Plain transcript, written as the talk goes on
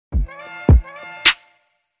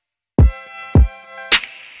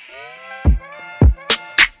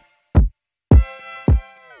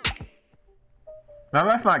Now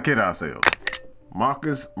let's not kid ourselves.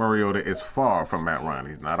 Marcus Mariota is far from Matt Ryan.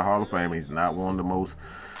 He's not a Hall of Famer. He's not one of the most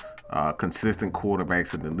consistent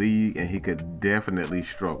quarterbacks in the league, and he could definitely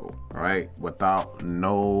struggle. All right, without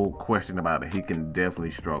no question about it, he can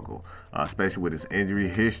definitely struggle, especially with his injury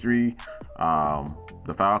history.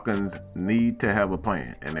 The Falcons need to have a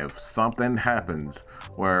plan, and if something happens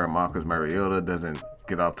where Marcus Mariota doesn't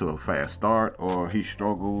get off to a fast start or he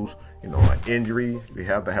struggles, an injury, we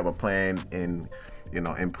have to have a plan in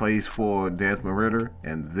place for Desmond Ridder,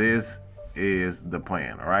 and this is the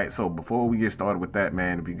plan. All right, so before we get started with that,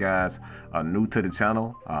 man, if you guys are new to the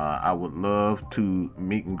channel, I would love to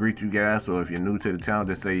meet and greet you guys. So if you're new to the channel,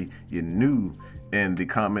 just say you're new in the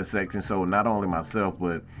comment section, so not only myself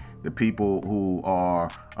but the people who are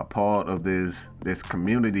a part of this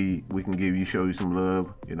community, we can show you some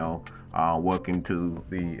love. Welcome to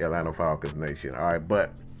the Atlanta Falcons Nation. All right,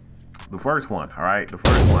 but the first one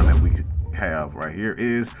that we have right here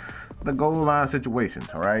is the goal line situations.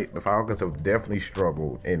 All right, the Falcons have definitely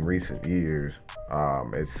struggled in recent years,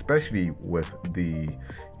 especially with the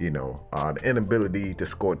inability to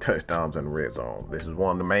score touchdowns in the red zone. This is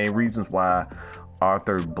one of the main reasons why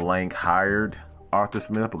Arthur Blank hired Arthur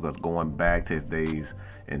Smith, because going back to his days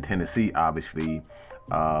in Tennessee, obviously,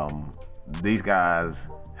 these guys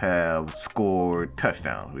have scored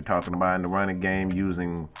touchdowns. We're talking about in the running game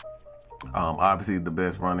using obviously the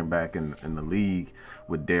best running back in the league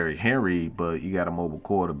with Derrick Henry, but you got a mobile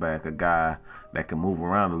quarterback, a guy that can move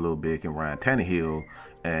around a little bit, can Ryan Tannehill.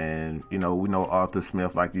 And we know Arthur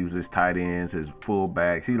Smith like to use his tight ends, his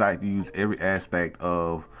fullbacks. He like to use every aspect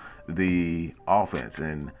of the offense,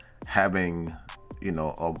 and having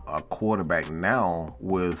a quarterback now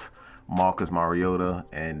with Marcus Mariota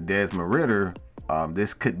and Desmond Ridder,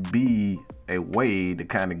 this could be a way to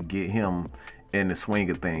kind of get him in the swing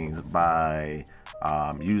of things by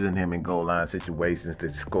using him in goal line situations to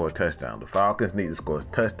score touchdowns. The Falcons need to score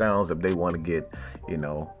touchdowns if they want to get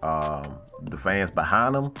the fans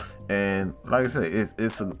behind them. And like I said,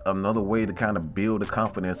 it's another way to kind of build the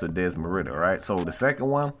confidence of Desmond Ridder. Right. So the second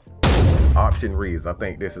one, option reads. I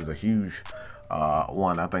think this is a huge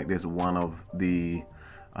one. I think this is one of the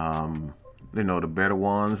the better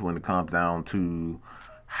ones when it comes down to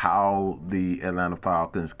how the Atlanta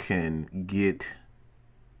Falcons can get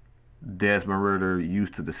Desmond Ridder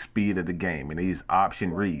used to the speed of the game. And these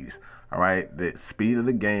option reads. All right, the speed of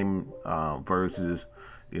the game versus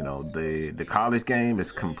the college game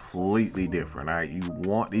is completely different. All right, you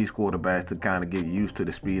want these quarterbacks to kind of get used to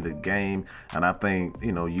the speed of the game, and I think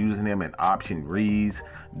using him in option reads,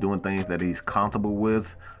 doing things that he's comfortable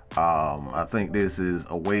with. I think this is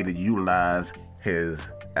a way to utilize his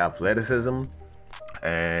athleticism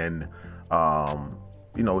and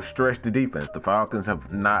stretch the defense. The Falcons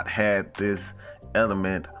have not had this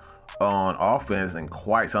element on offense in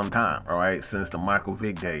quite some time, all right, since the Michael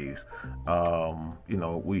Vick days.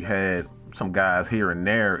 We had some guys here and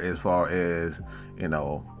there as far as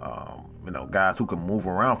guys who can move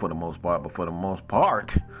around for the most part, but for the most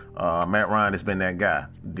part, Matt Ryan has been that guy.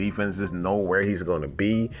 Defenses know where he's going to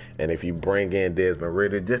be, and if you bring in Desmond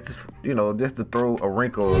Ridder, just to throw a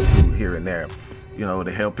wrinkle or two here and there,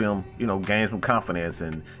 to help him, gain some confidence,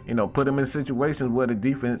 and put him in situations where the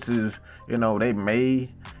defenses, they may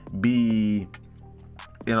be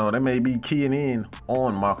keying in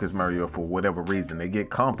on Marcus Mariota for whatever reason. They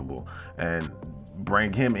get comfortable and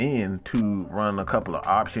bring him in to run a couple of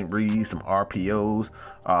option reads, some RPOs.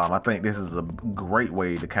 I think this is a great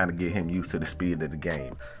way to kind of get him used to the speed of the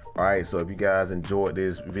game. All right, so if you guys enjoyed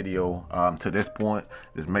this video to this point,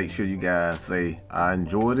 just make sure you guys say I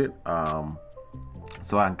enjoyed it,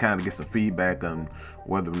 so I can kind of get some feedback on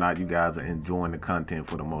whether or not you guys are enjoying the content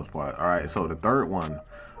for the most part. All right, so the third one,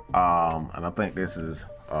 and I think this is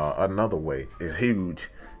another way, is huge,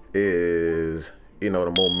 is the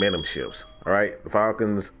momentum shifts. All right, the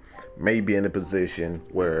Falcons may be in a position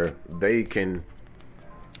where they can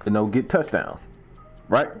get touchdowns,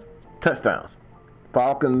 right? Touchdowns.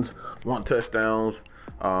 Falcons want touchdowns.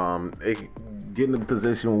 They get in a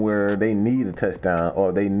position where they need a touchdown,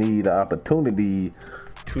 or they need an opportunity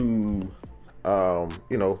to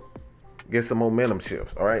get some momentum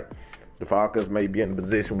shifts. All right, the Falcons may be in a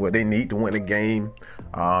position where they need to win a game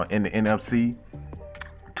in the NFC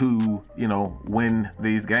to win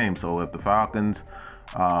these games. So if the Falcons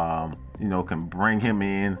can bring him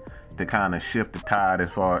in to kind of shift the tide as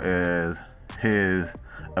far as his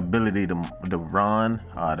ability to run,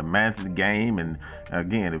 to manage the game, and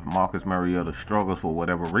again, if Marcus Mariota struggles for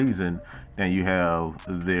whatever reason, then you have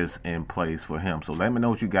this in place for him. So let me know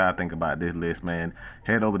what you guys think about this list, man.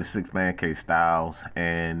 Head over to 6 Man K Styles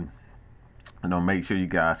and You know, make sure you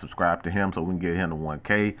guys subscribe to him so we can get him to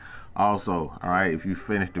 1K. Also, all right, if you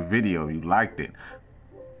finished the video, you liked it,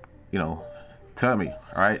 you know, tell me,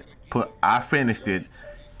 all right? Put I finished it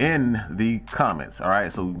in the comments, all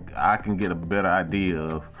right, so I can get a better idea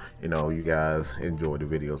of, you know, you guys enjoyed the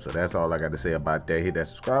video. So that's all I got to say about that. Hit that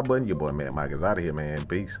subscribe button. Your boy Mad Mike is out of here, man.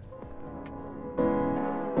 Peace.